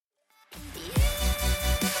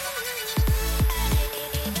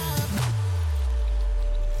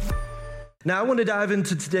Now, I want to dive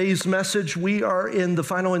into today's message. We are in the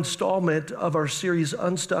final installment of our series,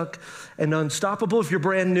 Unstuck and Unstoppable. If you're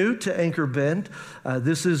brand new to Anchor Bend,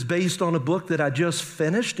 this is based on a book that I just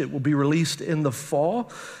finished. It will be released in the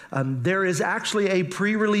fall. There is actually a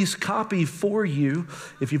pre-release copy for you.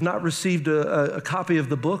 If you've not received a copy of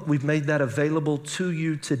the book, we've made that available to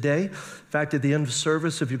you today. In fact, at the end of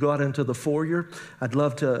service, if you go out into the foyer, I'd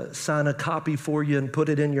love to sign a copy for you and put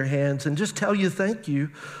it in your hands and just tell you thank you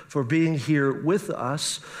for being here with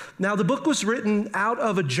us. Now, the book was written out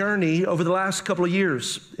of a journey over the last couple of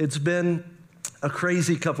years. It's been a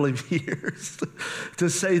crazy couple of years, to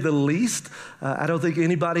say the least. I don't think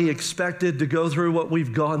anybody expected to go through what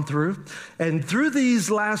we've gone through. And through these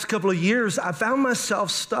last couple of years, I found myself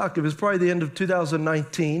stuck. It was probably the end of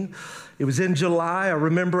 2019. It was in July. I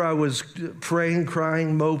remember I was praying,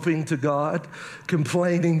 crying, moping to God,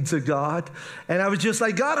 complaining to God. And I was just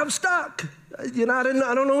like, God, I'm stuck. You know, I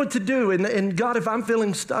don't know what to do. And God, if I'm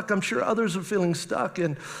feeling stuck, I'm sure others are feeling stuck.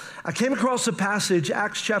 And I came across a passage,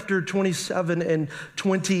 Acts chapter 27 and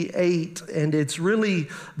 28, and it's really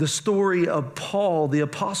the story of Paul, the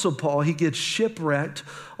Apostle Paul. He gets shipwrecked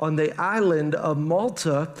on the island of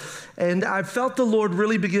Malta, and I felt the Lord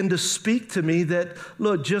really begin to speak to me that,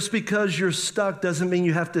 look, just because you're stuck doesn't mean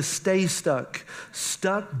you have to stay stuck.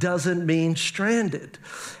 Stuck doesn't mean stranded.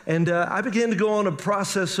 And I began to go on a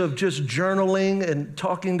process of just journaling and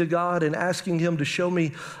talking to God and asking Him to show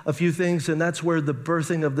me a few things, and that's where the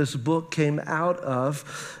birthing of this book came out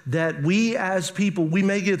of, that we as people, we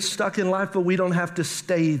may get stuck in life, but we don't have to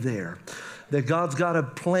stay there. That God's got a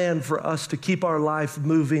plan for us to keep our life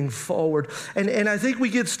moving forward. And I think we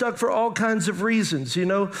get stuck for all kinds of reasons. You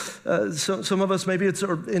know, some of us, maybe it's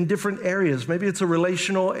in different areas. Maybe it's a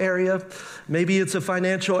relational area. Maybe it's a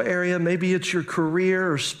financial area. Maybe it's your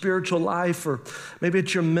career or spiritual life, or maybe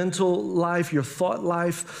it's your mental life, your thought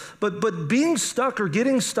life. But being stuck or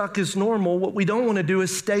getting stuck is normal. What we don't want to do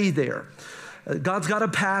is stay there. God's got a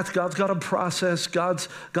path, God's got a process, God's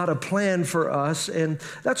got a plan for us, and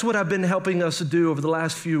that's what I've been helping us to do over the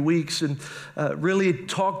last few weeks, and really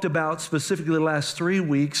talked about specifically the last 3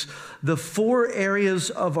 weeks, the 4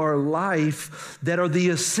 areas of our life that are the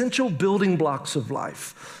essential building blocks of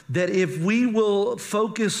life, that if we will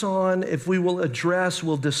focus on, if we will address,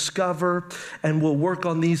 we'll discover, and we'll work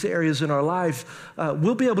on these areas in our life,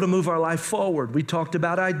 we'll be able to move our life forward. We talked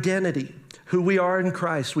about identity, who we are in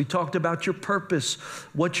Christ. We talked about your purpose,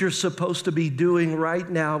 what you're supposed to be doing right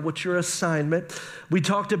now, what's your assignment. We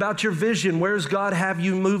talked about your vision. Where does God have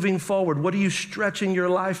you moving forward? What are you stretching your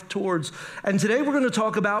life towards? And today we're going to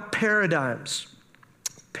talk about paradigms.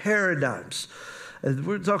 Paradigms. We're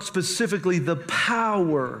going to talk specifically the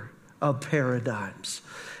power of paradigms.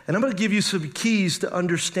 And I'm going to give you some keys to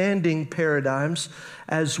understanding paradigms,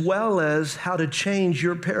 as well as how to change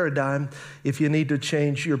your paradigm if you need to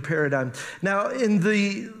change your paradigm. Now, in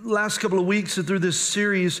the last couple of weeks and through this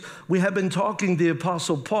series, we have been talking the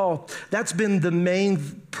Apostle Paul. That's been the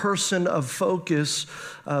main person of focus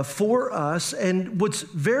for us. And what's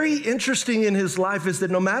very interesting in his life is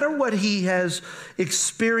that no matter what he has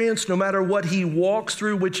experienced, no matter what he walks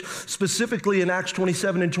through, which specifically in Acts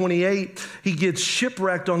 27 and 28, he gets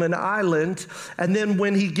shipwrecked on an island. And then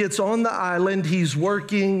when he gets on the island, he's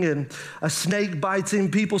working and a snake bites him.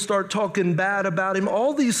 People start talking bad about him.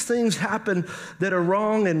 All these things happen that are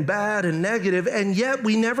wrong and bad and negative. And yet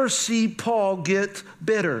we never see Paul get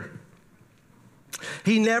bitter.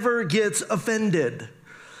 He never gets offended.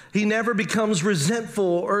 He never becomes resentful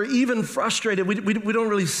or even frustrated. We don't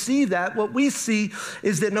really see that. What we see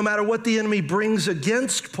is that no matter what the enemy brings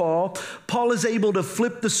against Paul, Paul is able to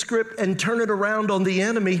flip the script and turn it around on the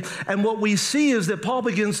enemy. And what we see is that Paul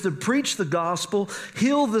begins to preach the gospel,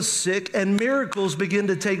 heal the sick, and miracles begin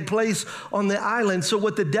to take place on the island. So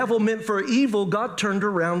what the devil meant for evil, God turned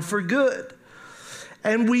around for good.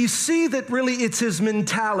 And we see that really it's his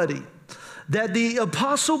mentality. That the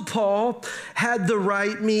Apostle Paul had the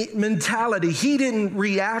right mentality. He didn't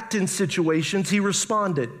react in situations, he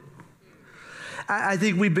responded. I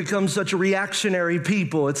think we become such a reactionary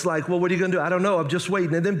people. It's like, well, what are you going to do? I don't know. I'm just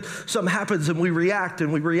waiting. And then something happens and we react.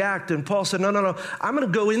 And Paul said, no. I'm going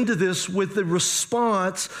to go into this with the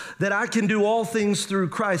response that I can do all things through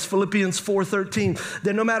Christ. Philippians 4:13.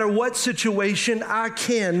 That no matter what situation I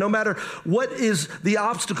can, no matter what is the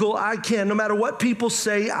obstacle I can, no matter what people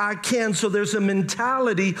say I can. So there's a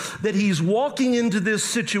mentality that he's walking into this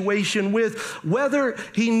situation with. Whether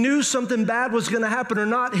he knew something bad was going to happen or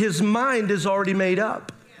not, his mind is already made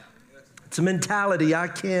up. It's a mentality. I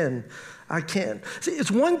can. See, it's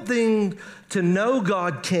one thing to know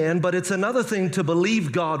God can, but it's another thing to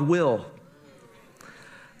believe God will.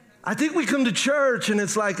 I think we come to church and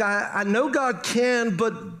it's like, I know God can,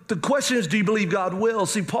 but the question is, do you believe God will?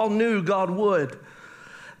 See, Paul knew God would.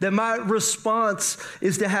 That my response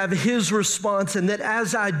is to have his response, and that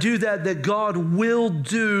as I do that, that God will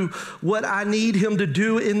do what I need him to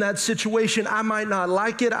do in that situation. I might not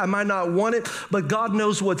like it, I might not want it, but God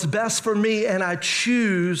knows what's best for me, and I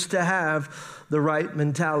choose to have the right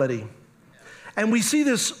mentality. And we see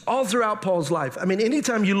this all throughout Paul's life. I mean,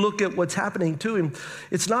 anytime you look at what's happening to him,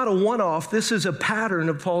 it's not a one-off. This is a pattern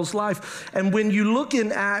of Paul's life. And when you look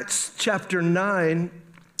in Acts chapter 9,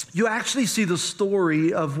 you actually see the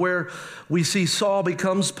story of where we see Saul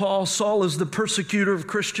becomes Paul. Saul is the persecutor of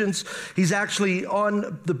Christians. He's actually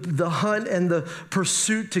on the hunt and the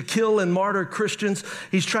pursuit to kill and martyr Christians.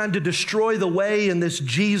 He's trying to destroy the way in this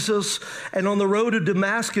Jesus. And on the road to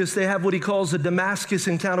Damascus, they have what he calls a Damascus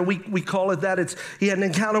encounter. We call it that. He had an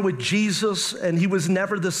encounter with Jesus, and he was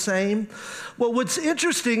never the same. Well, what's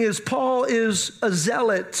interesting is Paul is a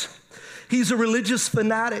zealot. He's a religious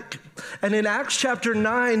fanatic. And in Acts chapter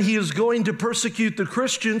 9, he is going to persecute the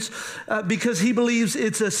Christians because he believes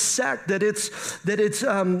it's a sect, that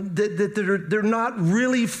they're not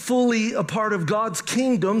really fully a part of God's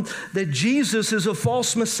kingdom, that Jesus is a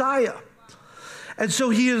false Messiah. And so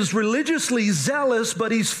he is religiously zealous,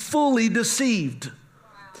 but he's fully deceived.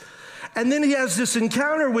 And then he has this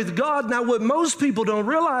encounter with God. Now, what most people don't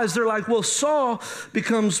realize, they're like, well, Saul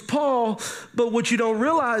becomes Paul. But what you don't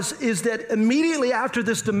realize is that immediately after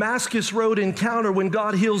this Damascus Road encounter, when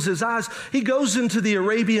God heals his eyes, he goes into the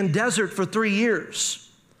Arabian desert for 3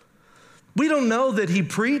 years. We don't know that he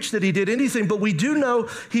preached, that he did anything, but we do know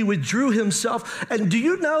he withdrew himself. And do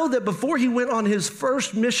you know that before he went on his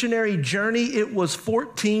first missionary journey, it was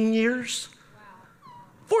 14 years? Wow.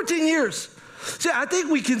 14 years. See, I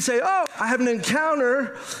think we can say, oh, I have an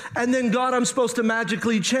encounter, and then God, I'm supposed to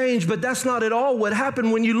magically change, but that's not at all what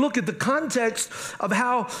happened. When you look at the context of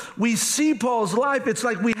how we see Paul's life, it's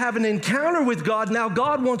like we have an encounter with God. Now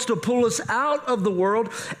God wants to pull us out of the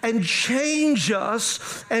world and change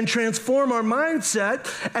us and transform our mindset,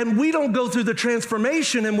 and we don't go through the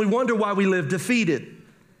transformation, and we wonder why we live defeated.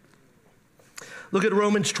 Look at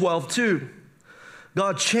Romans 12:2.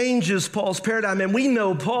 God changes Paul's paradigm, and we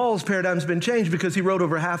know Paul's paradigm has been changed because he wrote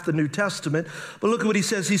over half the New Testament. But look at what he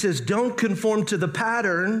says. He says, don't conform to the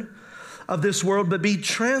pattern of this world, but be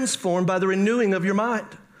transformed by the renewing of your mind.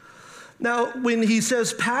 Now, when he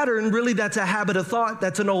says pattern, really that's a habit of thought.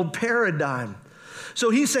 That's an old paradigm. So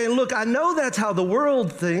he's saying, look, I know that's how the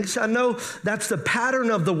world thinks. I know that's the pattern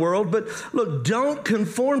of the world, but look, don't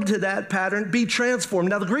conform to that pattern. Be transformed.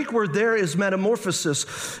 Now, the Greek word there is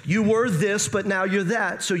metamorphosis. You were this, but now you're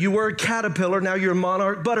that. So you were a caterpillar, now you're a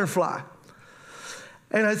monarch butterfly.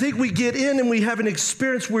 And I think we get in and we have an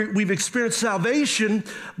experience where we've experienced salvation,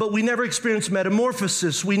 but we never experience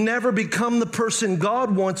metamorphosis. We never become the person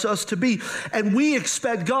God wants us to be. And we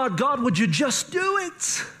expect God, would you just do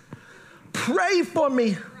it? Pray for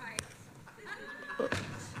me.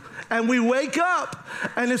 And we wake up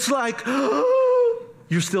and it's like, oh,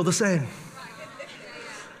 you're still the same.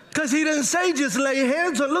 Because he didn't say just lay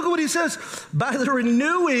hands on. Look at what he says. By the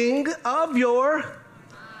renewing of your.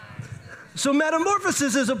 So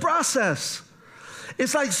metamorphosis is a process.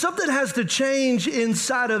 It's like something has to change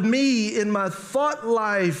inside of me, in my thought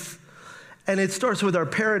life. And it starts with our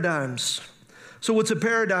paradigms. So what's a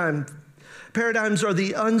paradigm? Paradigms are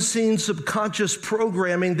the unseen subconscious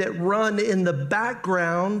programming that run in the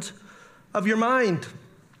background of your mind.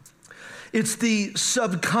 It's the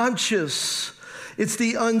subconscious. It's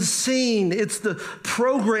the unseen. It's the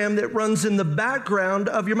program that runs in the background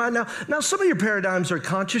of your mind. Now, some of your paradigms are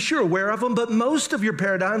conscious. You're aware of them, but most of your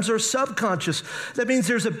paradigms are subconscious. That means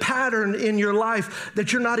there's a pattern in your life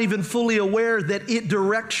that you're not even fully aware that it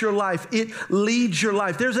directs your life. It leads your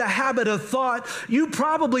life. There's a habit of thought.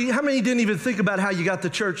 How many didn't even think about how you got to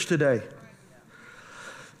church today?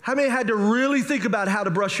 How many had to really think about how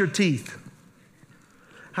to brush your teeth?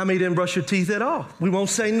 How many didn't brush your teeth at all? We won't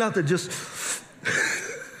say nothing, just...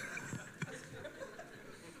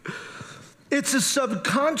 It's a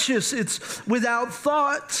subconscious. It's without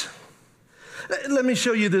thought. Let me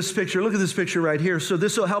show you this picture. Look at this picture right here. So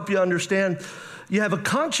this will help you understand. You have a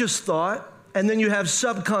conscious thought, and then you have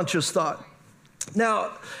subconscious thought.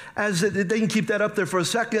 Now, they can keep that up there for a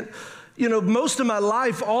second. You know, most of my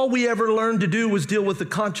life, all we ever learned to do was deal with the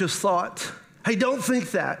conscious thought. Hey, don't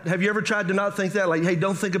think that. Have you ever tried to not think that? Like, hey,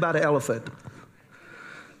 don't think about an elephant.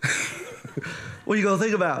 What are you going to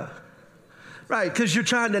think about? Right, because you're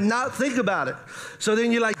trying to not think about it. So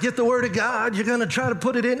then you get the word of God, you're going to try to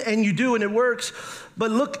put it in, and you do, and it works. But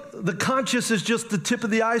look, the conscious is just the tip of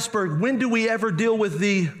the iceberg. When do we ever deal with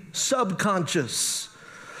the subconscious?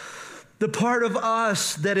 The part of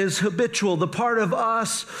us that is habitual, the part of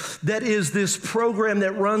us that is this program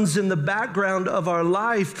that runs in the background of our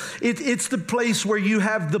life, it's the place where you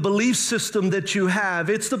have the belief system that you have.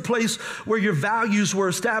 It's the place where your values were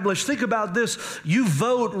established. Think about this. You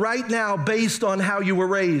vote right now based on how you were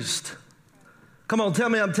raised. Come on, tell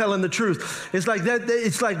me I'm telling the truth. It's like that.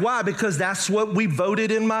 It's like, why? Because that's what we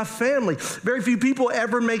voted in my family. Very few people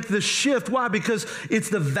ever make the shift. Why? Because it's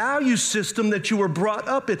the value system that you were brought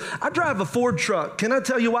up in. I drive a Ford truck. Can I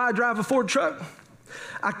tell you why I drive a Ford truck?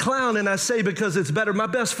 I clown and I say because it's better. My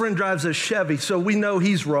best friend drives a Chevy, so we know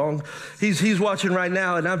he's wrong. He's watching right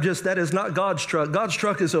now, and that is not God's truck. God's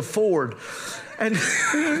truck is a Ford. And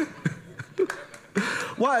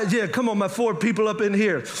why? Yeah, come on, my Ford people up in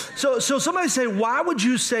here. So somebody say, why would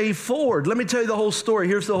you say Ford? Let me tell you the whole story.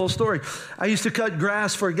 Here's the whole story. I used to cut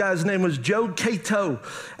grass for a guy. His name was Joe Cato.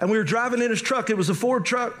 And we were driving in his truck. It was a Ford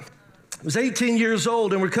truck. I was 18 years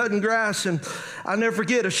old, and we're cutting grass. And I'll never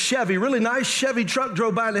forget, a Chevy, really nice Chevy truck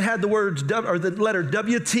drove by, and it had the words, or the letter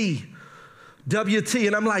WT. WT.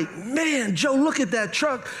 And I'm like, man, Joe, look at that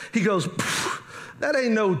truck. He goes, that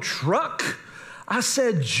ain't no truck. I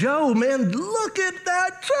said, Joe, man, look at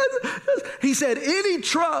that truck. He said, any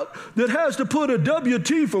truck that has to put a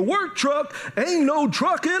WT for work truck ain't no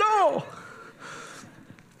truck at all.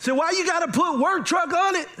 So why you got to put work truck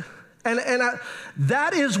on it? And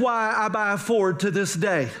that is why I buy a Ford to this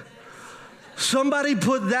day. Somebody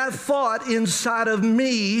put that thought inside of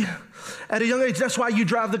me at a young age. That's why you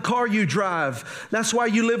drive the car you drive. That's why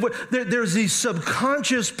you live with. There's these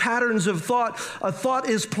subconscious patterns of thought. A thought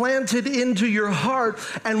is planted into your heart.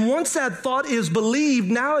 And once that thought is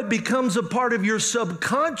believed, now it becomes a part of your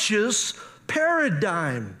subconscious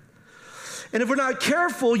paradigm. And if we're not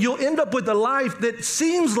careful, you'll end up with a life that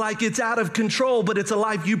seems like it's out of control, but it's a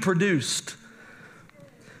life you produced.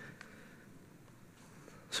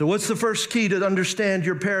 So what's the first key to understand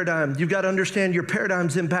your paradigm? You've got to understand your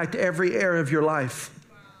paradigms impact every area of your life.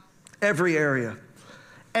 Every area.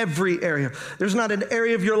 Every area. There's not an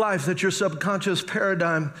area of your life that your subconscious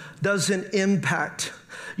paradigm doesn't impact.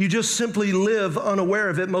 You just simply live unaware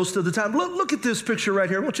of it most of the time. Look at this picture right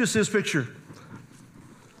here. I want you to see this picture.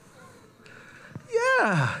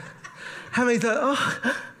 Yeah. How many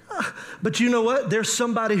thought, but you know what? There's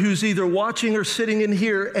somebody who's either watching or sitting in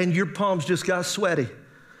here and your palms just got sweaty.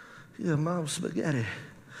 Yeah, mom, spaghetti.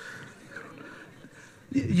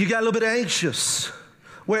 You got a little bit anxious.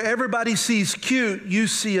 Where everybody sees cute, you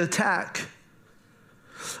see attack.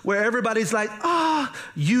 Where everybody's like,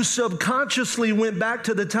 you subconsciously went back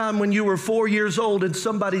to the time when you were 4 years old and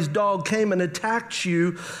somebody's dog came and attacked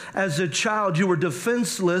you as a child. You were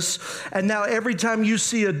defenseless. And now every time you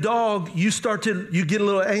see a dog, you get a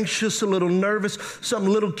little anxious, a little nervous, something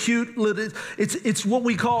a little cute. It's what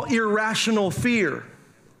we call irrational fear.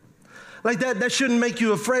 Like that shouldn't make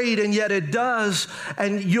you afraid, and yet it does,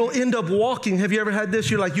 and you'll end up walking. Have you ever had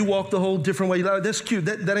this? You walk the whole different way. You're like, that's cute.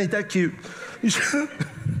 That ain't that cute.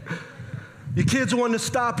 Your kids want to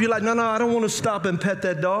stop. You're like, no, I don't want to stop and pet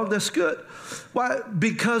that dog. That's good. Why?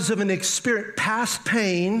 Because of an experience, past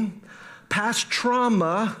pain, past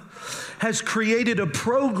trauma has created a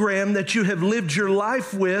program that you have lived your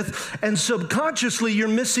life with, and subconsciously you're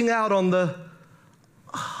missing out on the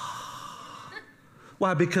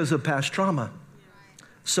Why? Because of past trauma.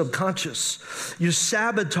 Subconscious. You're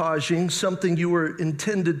sabotaging something you were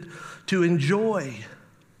intended to enjoy.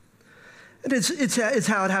 And it's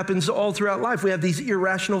how it happens all throughout life. We have these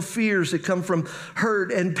irrational fears that come from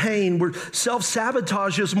hurt and pain, where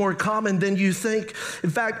self-sabotage is more common than you think. In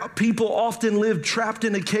fact, people often live trapped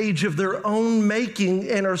in a cage of their own making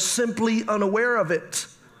and are simply unaware of it.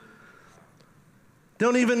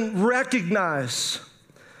 Don't even recognize.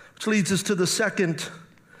 Which leads us to the second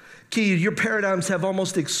key. Your paradigms have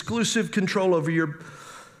almost exclusive control over your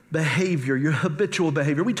behavior, your habitual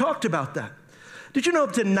behavior. We talked about that. Did you know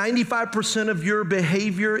up to 95% of your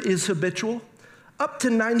behavior is habitual? Up to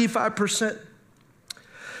 95%.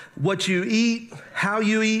 What you eat, how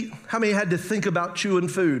you eat. How many had to think about chewing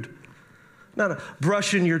food? No.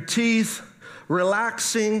 Brushing your teeth,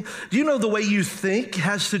 relaxing. Do you know the way you think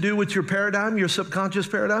has to do with your paradigm, your subconscious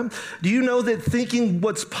paradigm? Do you know that thinking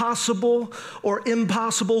what's possible or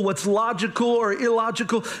impossible, what's logical or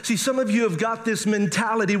illogical? See, some of you have got this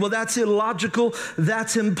mentality, well, that's illogical,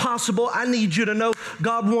 that's impossible. I need you to know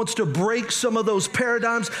God wants to break some of those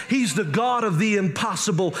paradigms. He's the God of the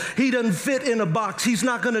impossible. He doesn't fit in a box. He's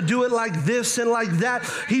not going to do it like this and like that.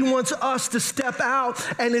 He wants us to step out,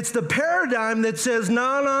 and it's the paradigm that says,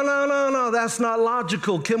 no, that's not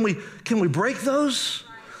logical. Can we break those?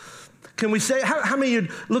 Can we say, how many are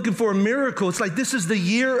looking for a miracle? It's like this is the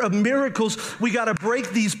year of miracles. We got to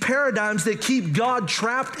break these paradigms that keep God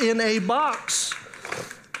trapped in a box.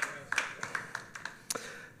 Do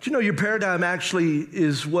you know your paradigm actually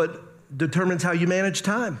is what determines how you manage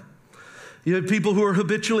time? You have people who are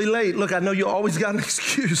habitually late. Look, I know you always got an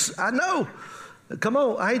excuse. I know. Come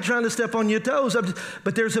on, I ain't trying to step on your toes.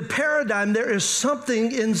 But there's a paradigm. There is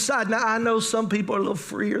something inside. Now, I know some people are a little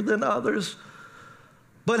freer than others.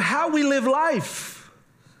 But how we live life,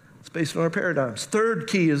 it's based on our paradigms. Third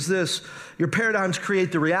key is this. Your paradigms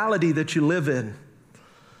create the reality that you live in.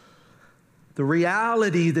 The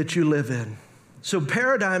reality that you live in. So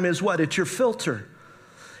paradigm is what? It's your filter.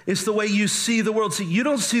 It's the way you see the world. See, you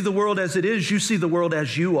don't see the world as it is. You see the world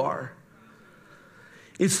as you are.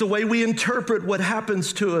 It's the way we interpret what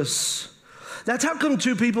happens to us. That's how come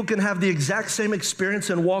two people can have the exact same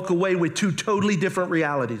experience and walk away with two totally different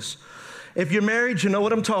realities. If you're married, you know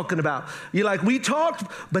what I'm talking about. You're like, we talked,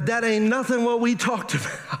 but that ain't nothing what we talked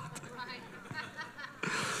about.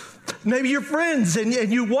 Maybe you're friends and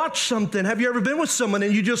you watch something. Have you ever been with someone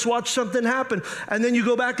and you just watch something happen and then you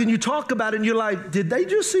go back and you talk about it and you're like, did they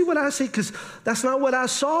just see what I see? Because that's not what I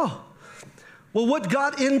saw. Well, what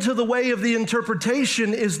got into the way of the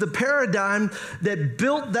interpretation is the paradigm that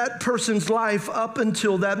built that person's life up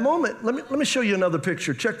until that moment. Let me show you another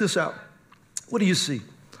picture. Check this out. What do you see?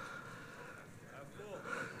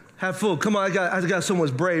 Half full. Come on, I got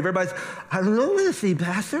someone's brave. Everybody's, I don't know what I see,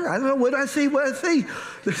 Pastor. I don't know what I see,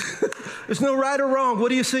 There's no right or wrong. What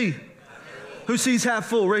do you see? Who sees half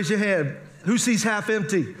full? Raise your hand. Who sees half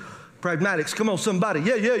empty? Pragmatics. Come on, somebody.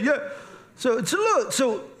 Yeah. So look,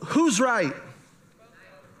 so who's right?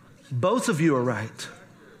 Both of you are right.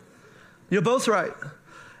 You're both right.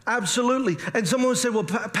 Absolutely. And someone would say, well,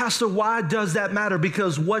 Pastor, why does that matter?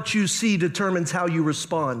 Because what you see determines how you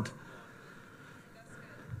respond.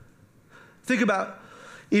 Think about,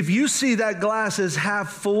 if you see that glass as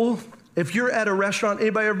half full, if you're at a restaurant,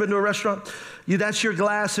 anybody ever been to a restaurant? That's your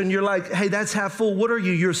glass and you're like, hey, that's half full. What are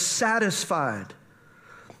you? You're satisfied.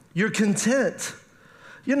 You're content.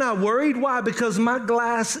 You're not worried. Why? Because my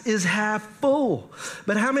glass is half full.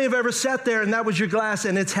 But how many have ever sat there and that was your glass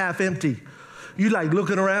and it's half empty? You like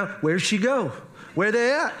looking around, where'd she go? Where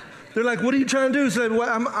they at? They're like, what are you trying to do? So well,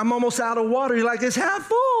 I'm almost out of water. You're like, it's half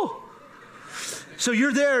full. So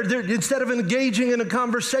you're there, instead of engaging in a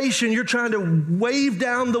conversation, you're trying to wave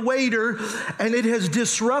down the waiter, and it has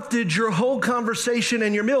disrupted your whole conversation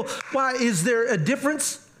and your meal. Why? Is there a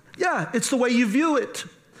difference? Yeah, it's the way you view it.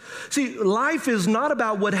 See, life is not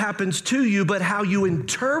about what happens to you, but how you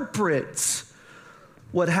interpret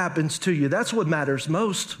what happens to you. That's what matters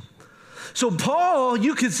most. So Paul,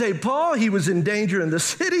 you could say Paul, he was in danger in the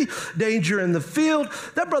city, danger in the field.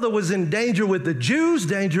 That brother was in danger with the Jews,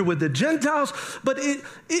 danger with the Gentiles. But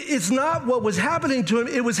it's not what was happening to him.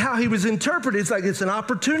 It was how he was interpreted. It's like it's an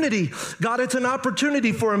opportunity. God, it's an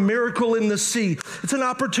opportunity for a miracle in the sea. It's an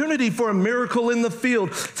opportunity for a miracle in the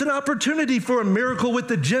field. It's an opportunity for a miracle with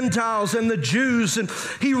the Gentiles and the Jews. And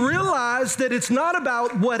he realized that it's not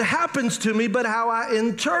about what happens to me, but how I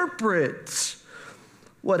interpret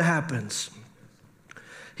what happens.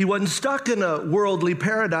 He wasn't stuck in a worldly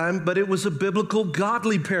paradigm, but it was a biblical,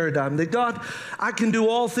 godly paradigm that God, I can do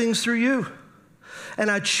all things through you.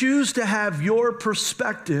 And I choose to have your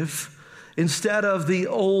perspective instead of the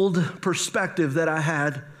old perspective that I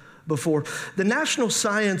had before. The National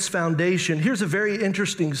Science Foundation, here's a very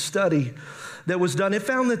interesting study that was done. It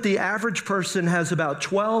found that the average person has about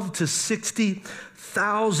 12 to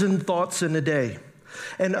 60,000 thoughts in a day.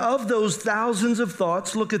 And of those thousands of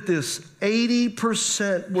thoughts, look at this,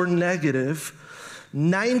 80% were negative,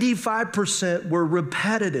 95% were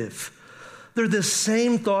repetitive. They're the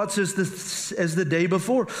same thoughts as the day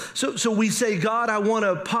before. So we say, God, I want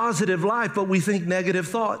a positive life, but we think negative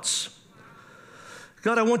thoughts.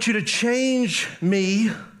 God, I want you to change me.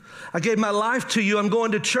 I gave my life to you. I'm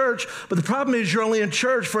going to church. But the problem is you're only in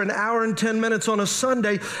church for an hour and 10 minutes on a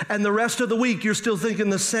Sunday, and the rest of the week you're still thinking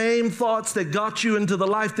the same thoughts that got you into the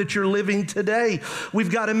life that you're living today. We've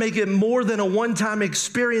got to make it more than a one-time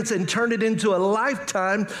experience and turn it into a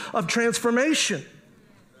lifetime of transformation.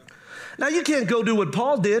 Now, you can't go do what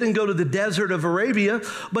Paul did and go to the desert of Arabia,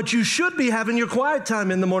 but you should be having your quiet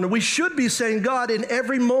time in the morning. We should be saying, God, in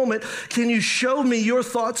every moment, can you show me your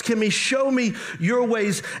thoughts? Can you show me your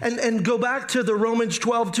ways? And go back to the Romans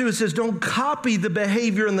 12:2. It says, don't copy the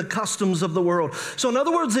behavior and the customs of the world. So in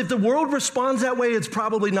other words, if the world responds that way, it's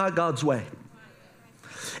probably not God's way.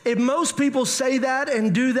 If most people say that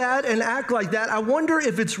and do that and act like that, I wonder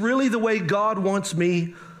if it's really the way God wants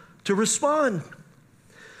me to respond.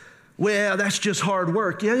 Well, that's just hard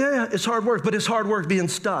work. Yeah, it's hard work, but it's hard work being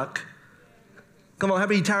stuck. Come on, how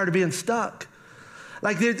many tired of being stuck?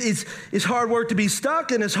 Like it's hard work to be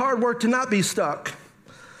stuck and it's hard work to not be stuck.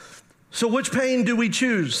 So which pain do we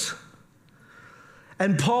choose?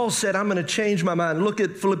 And Paul said, I'm going to change my mind. Look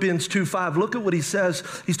at Philippians 2:5. Look at what he says.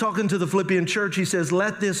 He's talking to the Philippian church. He says,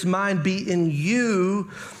 let this mind be in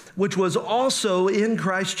you, which was also in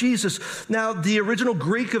Christ Jesus. Now, the original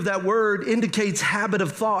Greek of that word indicates habit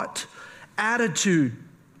of thought, attitude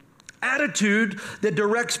that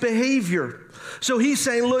directs behavior. So he's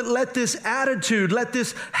saying, look, let this attitude, let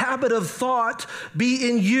this habit of thought be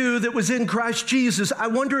in you that was in Christ Jesus. I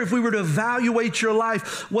wonder if we were to evaluate your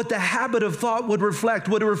life, what the habit of thought would reflect.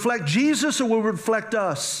 Would it reflect Jesus or would it reflect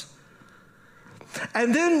us?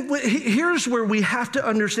 And then here's where we have to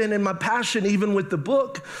understand, and my passion even with the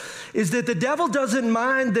book, is that the devil doesn't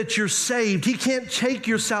mind that you're saved. He can't take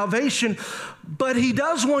your salvation, but he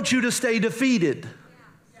does want you to stay defeated.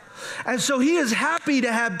 And so he is happy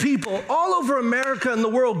to have people all over America and the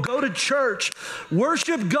world go to church,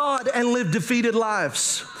 worship God, and live defeated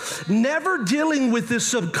lives. Never dealing with this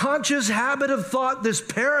subconscious habit of thought, this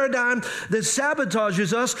paradigm that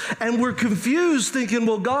sabotages us, and we're confused thinking,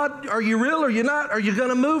 well, God, are you real or you're not? Are you going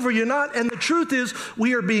to move or you're not? And the truth is,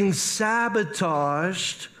 we are being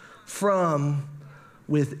sabotaged from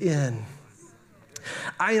within.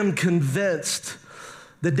 I am convinced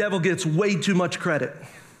the devil gets way too much credit.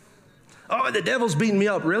 Oh, the devil's beating me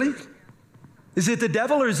up. Really? Is it the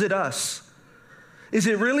devil or is it us? Is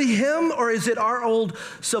it really him or is it our old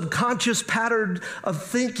subconscious pattern of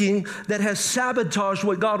thinking that has sabotaged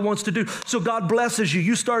what God wants to do? So God blesses you.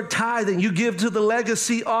 You start tithing. You give to the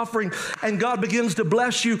legacy offering and God begins to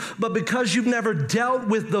bless you. But because you've never dealt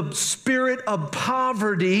with the spirit of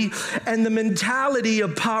poverty and the mentality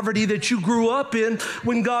of poverty that you grew up in,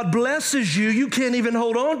 when God blesses you, you can't even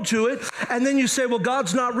hold on to it. And then you say, well,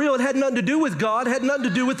 God's not real. It had nothing to do with God. It had nothing to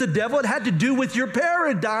do with the devil. It had to do with your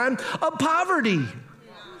paradigm of poverty.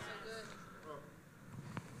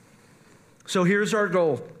 So here's our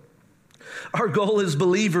goal. Our goal as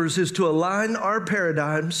believers is to align our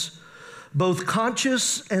paradigms, both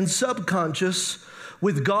conscious and subconscious,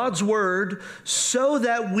 with God's word so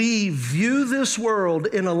that we view this world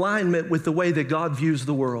in alignment with the way that God views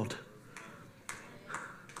the world.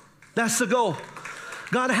 That's the goal.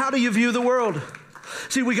 God, how do you view the world?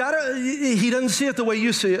 See, he doesn't see it the way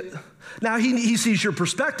you see it. Now, he sees your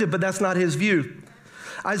perspective, but that's not his view.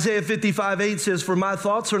 Isaiah 55:8 says, for my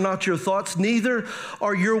thoughts are not your thoughts, neither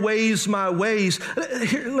are your ways my ways.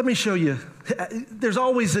 Here, let me show you. There's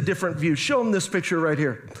always a different view. Show them this picture right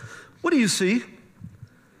here. What do you see?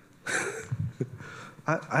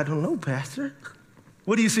 I don't know, Pastor.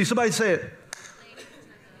 What do you see? Somebody say it.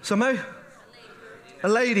 Somebody? A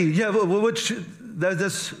lady. Yeah,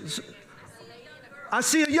 I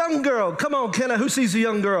see a young girl. Come on, Kenna. Who sees a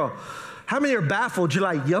young girl? How many are baffled? You're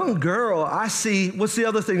like, young girl, I see. What's the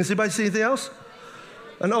other thing? Does anybody see anything else?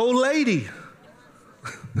 An old lady.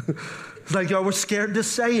 It's like, y'all were scared to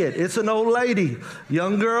say it. It's an old lady.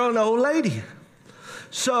 Young girl, an old lady.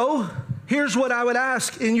 So here's what I would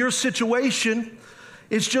ask in your situation.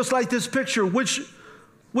 It's just like this picture. Which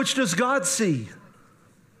does God see?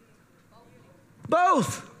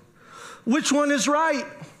 Both. Which one is right?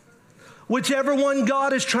 Whichever one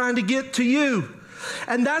God is trying to get to you.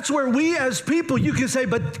 And that's where we as people, you can say,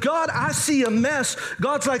 but God, I see a mess.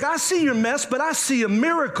 God's like, I see your mess, but I see a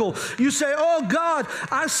miracle. You say, oh God,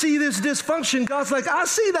 I see this dysfunction. God's like, I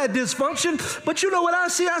see that dysfunction, but you know what I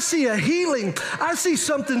see? I see a healing. I see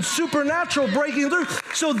something supernatural breaking through.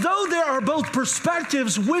 So though there are both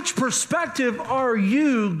perspectives, which perspective are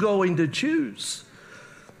you going to choose?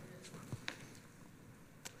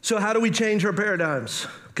 So how do we change our paradigms?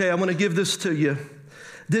 Okay, I'm going to give this to you.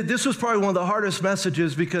 This was probably one of the hardest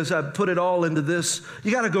messages because I put it all into this.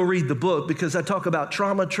 You got to go read the book because I talk about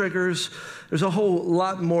trauma triggers. There's a whole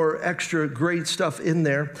lot more extra great stuff in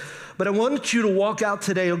there. But I want you to walk out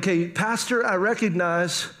today, okay, Pastor, I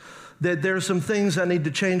recognize that there are some things I need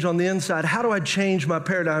to change on the inside. How do I change my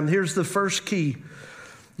paradigm? Here's the first key.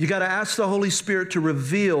 You got to ask the Holy Spirit to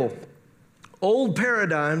reveal old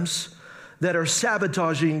paradigms that are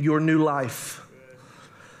sabotaging your new life.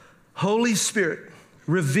 Holy Spirit,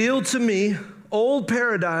 reveal to me old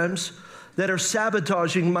paradigms that are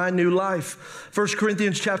sabotaging my new life. 1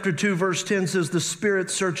 Corinthians chapter 2, verse 10 says, the Spirit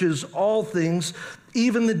searches all things,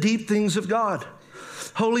 even the deep things of God.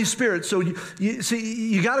 Holy Spirit. So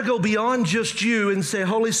you got to go beyond just you and say,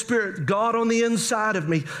 Holy Spirit, God on the inside of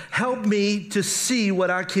me, help me to see what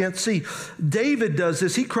I can't see. David does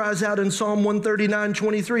this. He cries out in Psalm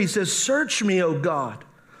 139:23. He says, search me, O God,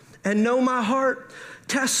 and know my heart.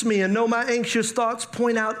 Test me and know my anxious thoughts.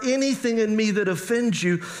 Point out anything in me that offends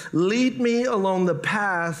you. Lead me along the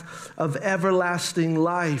path of everlasting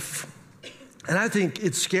life. And I think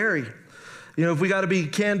it's scary. You know, if we got to be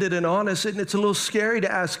candid and honest, it's a little scary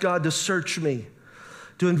to ask God to search me,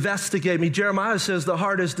 to investigate me. Jeremiah says the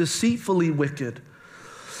heart is deceitfully wicked.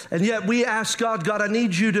 And yet we ask God, I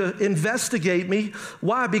need you to investigate me.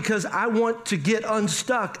 Why? Because I want to get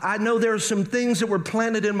unstuck. I know there are some things that were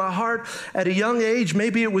planted in my heart at a young age.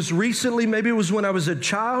 Maybe it was recently, maybe it was when I was a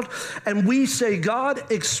child. And we say,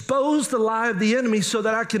 God, expose the lie of the enemy so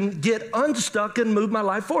that I can get unstuck and move my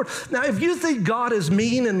life forward. Now, if you think God is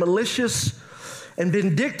mean and malicious and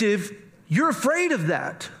vindictive, you're afraid of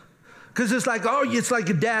that. Because it's like, oh, it's like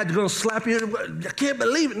a dad going to slap you. I can't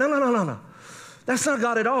believe it. No. That's not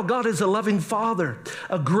God at all. God is a loving Father,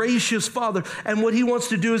 a gracious Father. And what he wants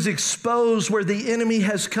to do is expose where the enemy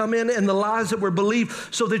has come in and the lies that were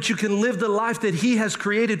believed so that you can live the life that he has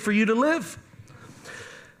created for you to live.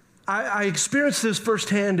 I experienced this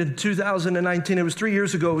firsthand in 2019. It was 3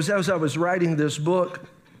 years ago. It was as I was writing this book.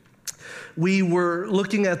 We were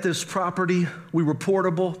looking at this property. We were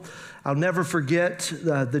portable. I'll never forget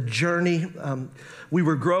the journey. We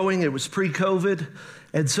were growing. It was pre-COVID.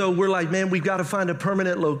 And so we're like, man, we've got to find a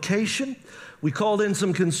permanent location. We called in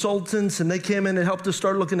some consultants, and they came in and helped us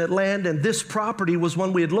start looking at land. And this property was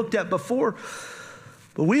one we had looked at before.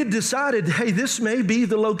 But we had decided, hey, this may be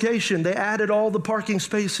the location. They added all the parking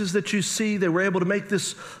spaces that you see. They were able to make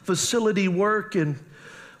this facility work. And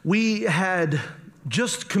we had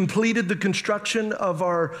just completed the construction of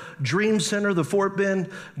our Dream Center, the Fort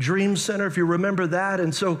Bend Dream Center, if you remember that.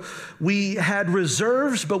 And so we had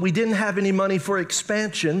reserves, but we didn't have any money for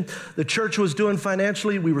expansion. The church was doing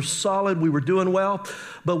financially. We were solid. We were doing well.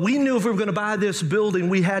 But we knew if we were going to buy this building,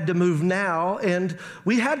 we had to move now. And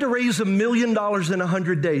we had to raise $1 million in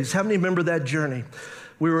 100 days. How many remember that journey?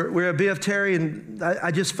 We were at BF Terry, and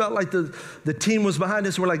I just felt like the team was behind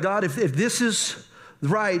us. We're like, God, if this is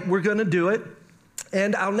right, we're going to do it.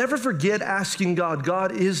 And I'll never forget asking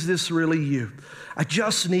God, is this really you? I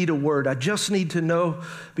just need a word. I just need to know,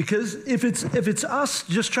 because if it's us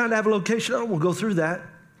just trying to have a location, we'll go through that.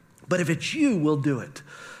 But if it's you, we'll do it.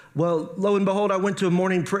 Well, lo and behold, I went to a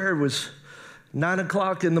morning prayer. It was 9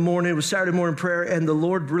 o'clock in the morning. It was Saturday morning prayer, and the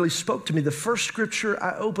Lord really spoke to me. The first scripture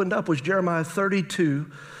I opened up was Jeremiah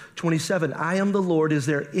 32:27. I am the Lord. Is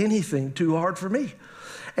there anything too hard for me?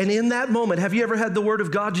 And in that moment, have you ever had the word of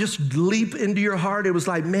God just leap into your heart? It was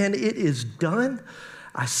like, man, it is done.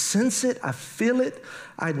 I sense it. I feel it.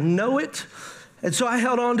 I know it. And so I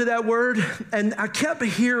held on to that word, and I kept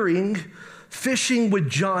hearing fishing with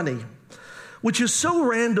Johnny, which is so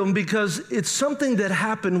random because it's something that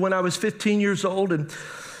happened when I was 15 years old. And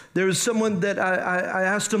there was someone that I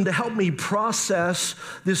asked him to help me process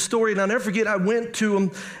this story. And I'll never forget, I went to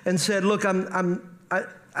him and said, look,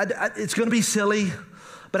 it's going to be silly,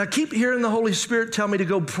 but I keep hearing the Holy Spirit tell me to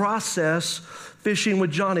go process fishing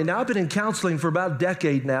with Johnny. Now, I've been in counseling for about a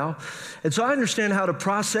decade now, and so I understand how to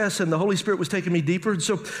process, and the Holy Spirit was taking me deeper. And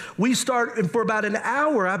so we start, and for about an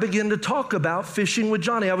hour, I began to talk about fishing with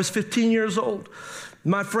Johnny. I was 15 years old.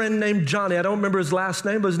 My friend named Johnny, I don't remember his last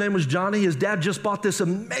name, but his name was Johnny. His dad just bought this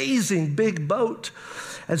amazing big boat.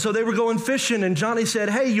 And so they were going fishing, and Johnny said,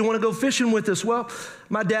 hey, you want to go fishing with us? Well,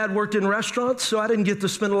 my dad worked in restaurants, so I didn't get to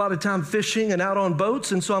spend a lot of time fishing and out on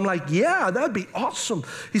boats. And so I'm like, yeah, that'd be awesome.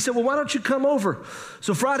 He said, well, why don't you come over?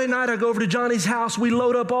 So Friday night, I go over to Johnny's house. We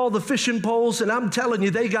load up all the fishing poles, and I'm telling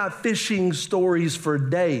you, they got fishing stories for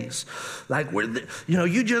days. Like,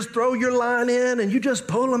 you just throw your line in, and you just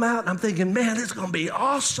pull them out. And I'm thinking, man, it's going to be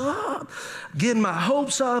awesome. Getting my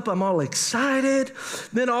hopes up. I'm all excited.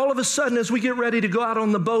 Then all of a sudden, as we get ready to go out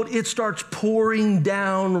on the boat, it starts pouring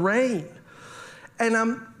down rain. And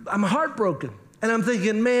I'm heartbroken. And I'm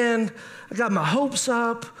thinking, man, I got my hopes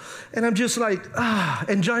up. And I'm just like,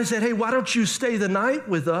 And Johnny said, hey, why don't you stay the night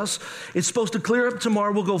with us? It's supposed to clear up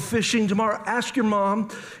tomorrow. We'll go fishing tomorrow. Ask your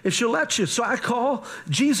mom if she'll let you. So I call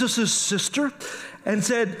Jesus' sister and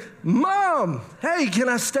said, Mom, hey, can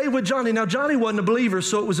I stay with Johnny? Now, Johnny wasn't a believer,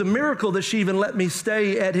 so it was a miracle that she even let me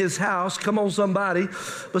stay at his house. Come on, somebody.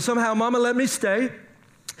 But somehow Mama let me stay.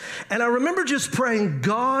 And I remember just praying,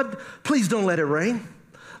 God, please don't let it rain.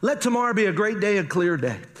 Let tomorrow be a great day, a clear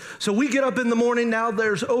day. So we get up in the morning. Now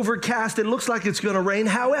there's overcast. It looks like it's going to rain.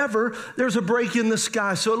 However, there's a break in the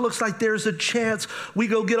sky. So it looks like there's a chance. We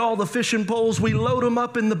go get all the fishing poles. We load them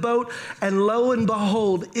up in the boat. And lo and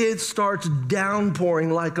behold, it starts downpouring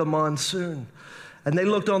like a monsoon. And they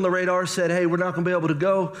looked on the radar, said, hey, we're not going to be able to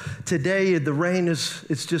go today. The rain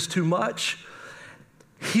it's just too much.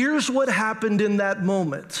 Here's what happened in that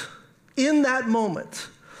moment. In that moment,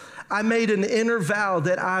 I made an inner vow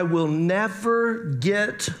that I will never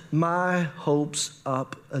get my hopes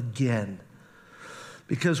up again.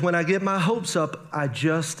 Because when I get my hopes up, I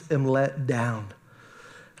just am let down.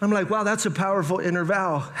 I'm like, wow, that's a powerful inner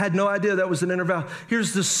vow. Had no idea that was an inner vow.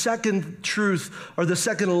 Here's the second truth, or the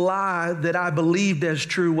second lie that I believed as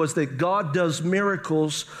true, was that God does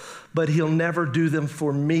miracles, but he'll never do them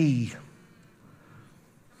for me.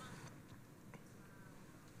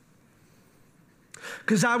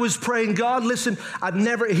 Because I was praying, God, listen,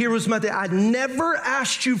 here was my thing. I never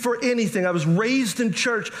asked you for anything. I was raised in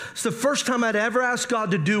church. It's the first time I'd ever asked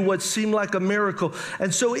God to do what seemed like a miracle.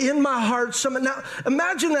 And so in my heart, now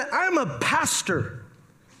imagine that I'm a pastor.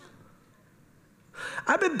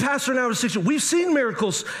 I've been pastoring now for 6 years. We've seen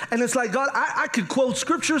miracles, and it's like, God, I could quote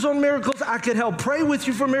scriptures on miracles. I could help pray with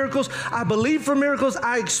you for miracles. I believe for miracles.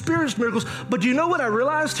 I experienced miracles. But you know what I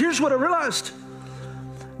realized? Here's what I realized.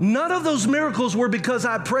 None of those miracles were because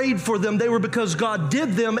I prayed for them. They were because God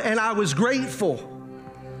did them, and I was grateful.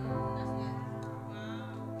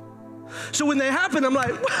 So when they happen, I'm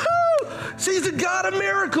like, woo! See, he's the God of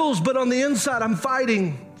miracles. But on the inside, I'm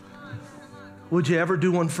fighting. Would you ever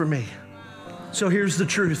do one for me? So here's the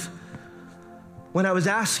truth. When I was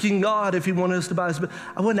asking God if he wanted us to buy this,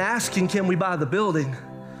 I wasn't asking, can we buy the building?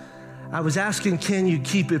 I was asking, can you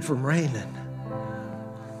keep it from raining?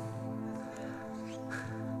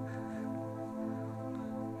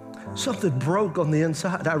 Something broke on the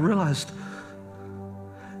inside. I realized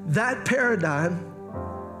that paradigm,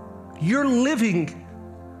 you're living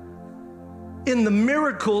in the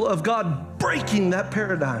miracle of God breaking that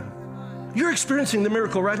paradigm. You're experiencing the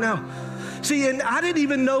miracle right now. See, and I didn't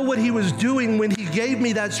even know what he was doing when he gave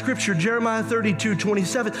me that scripture, Jeremiah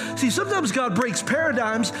 32:27. See, sometimes God breaks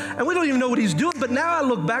paradigms, and we don't even know what he's doing, but now I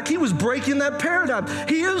look back, he was breaking that paradigm.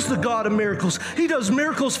 He is the God of miracles. He does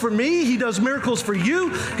miracles for me. He does miracles for you.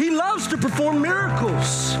 He loves to perform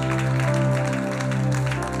miracles.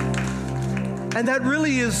 And that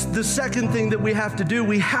really is the second thing that we have to do.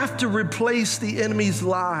 We have to replace the enemy's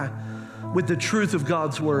lie with the truth of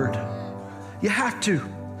God's word. You have to.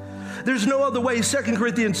 There's no other way. 2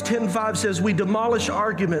 Corinthians 10:5 says, we demolish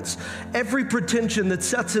arguments, every pretension that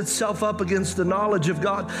sets itself up against the knowledge of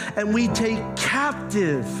God, and we take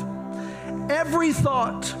captive every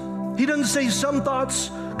thought. He doesn't say some thoughts,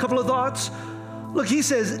 a couple of thoughts. Look, he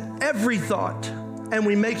says every thought, and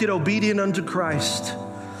we make it obedient unto Christ.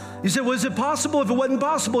 You said, was it possible? If it wasn't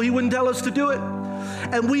possible, he wouldn't tell us to do it.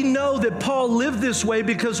 And we know that Paul lived this way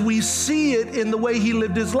because we see it in the way he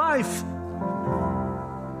lived his life.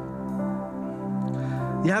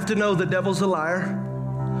 You have to know the devil's a liar.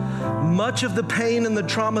 Much of the pain and the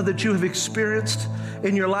trauma that you have experienced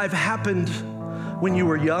in your life happened when you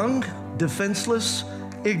were young, defenseless,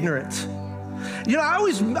 ignorant. You know,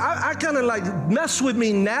 I kind of like mess with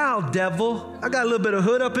me now, devil. I got a little bit of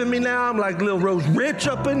hood up in me now. I'm like little Rose Rich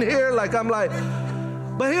up in here.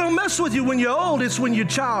 But he don't mess with you when you're old. It's when you're a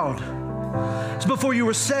child. It's before you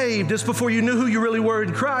were saved. It's before you knew who you really were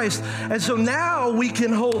in Christ. And so now we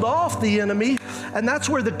can hold off the enemy. And that's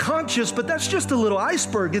where the conscious, but that's just a little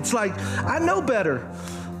iceberg. It's like, I know better.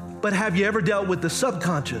 But have you ever dealt with the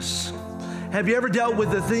subconscious? Have you ever dealt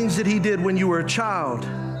with the things that he did when you were a child?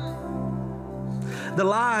 The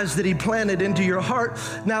lies that he planted into your heart.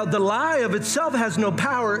 Now, the lie of itself has no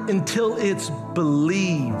power until it's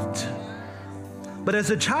believed. But as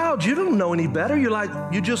a child, you don't know any better. You're like,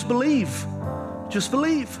 you just believe. Just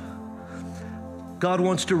believe. God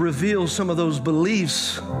wants to reveal some of those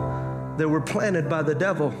beliefs that were planted by the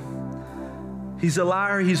devil. He's a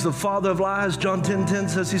liar. He's the father of lies. John 10:10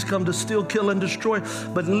 says he's come to steal, kill, and destroy.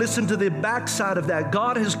 But listen to the backside of that.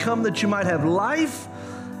 God has come that you might have life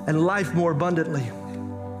and life more abundantly.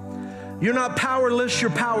 You're not powerless,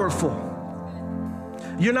 you're powerful.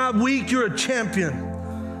 You're not weak, you're a champion.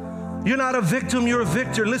 You're not a victim, you're a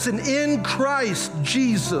victor. Listen, in Christ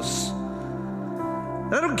Jesus.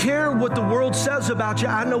 I don't care what the world says about you.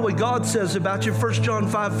 I know what God says about you. 1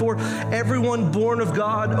 John 5:4, everyone born of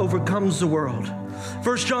God overcomes the world.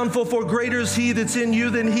 1 John 4:4, greater is he that's in you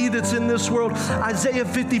than he that's in this world. Isaiah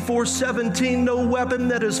 54:17, no weapon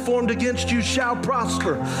that is formed against you shall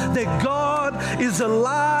prosper. That God is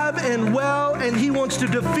alive and well, and he wants to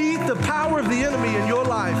defeat the power of the enemy in your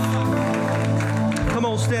life. Come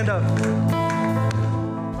on, stand up.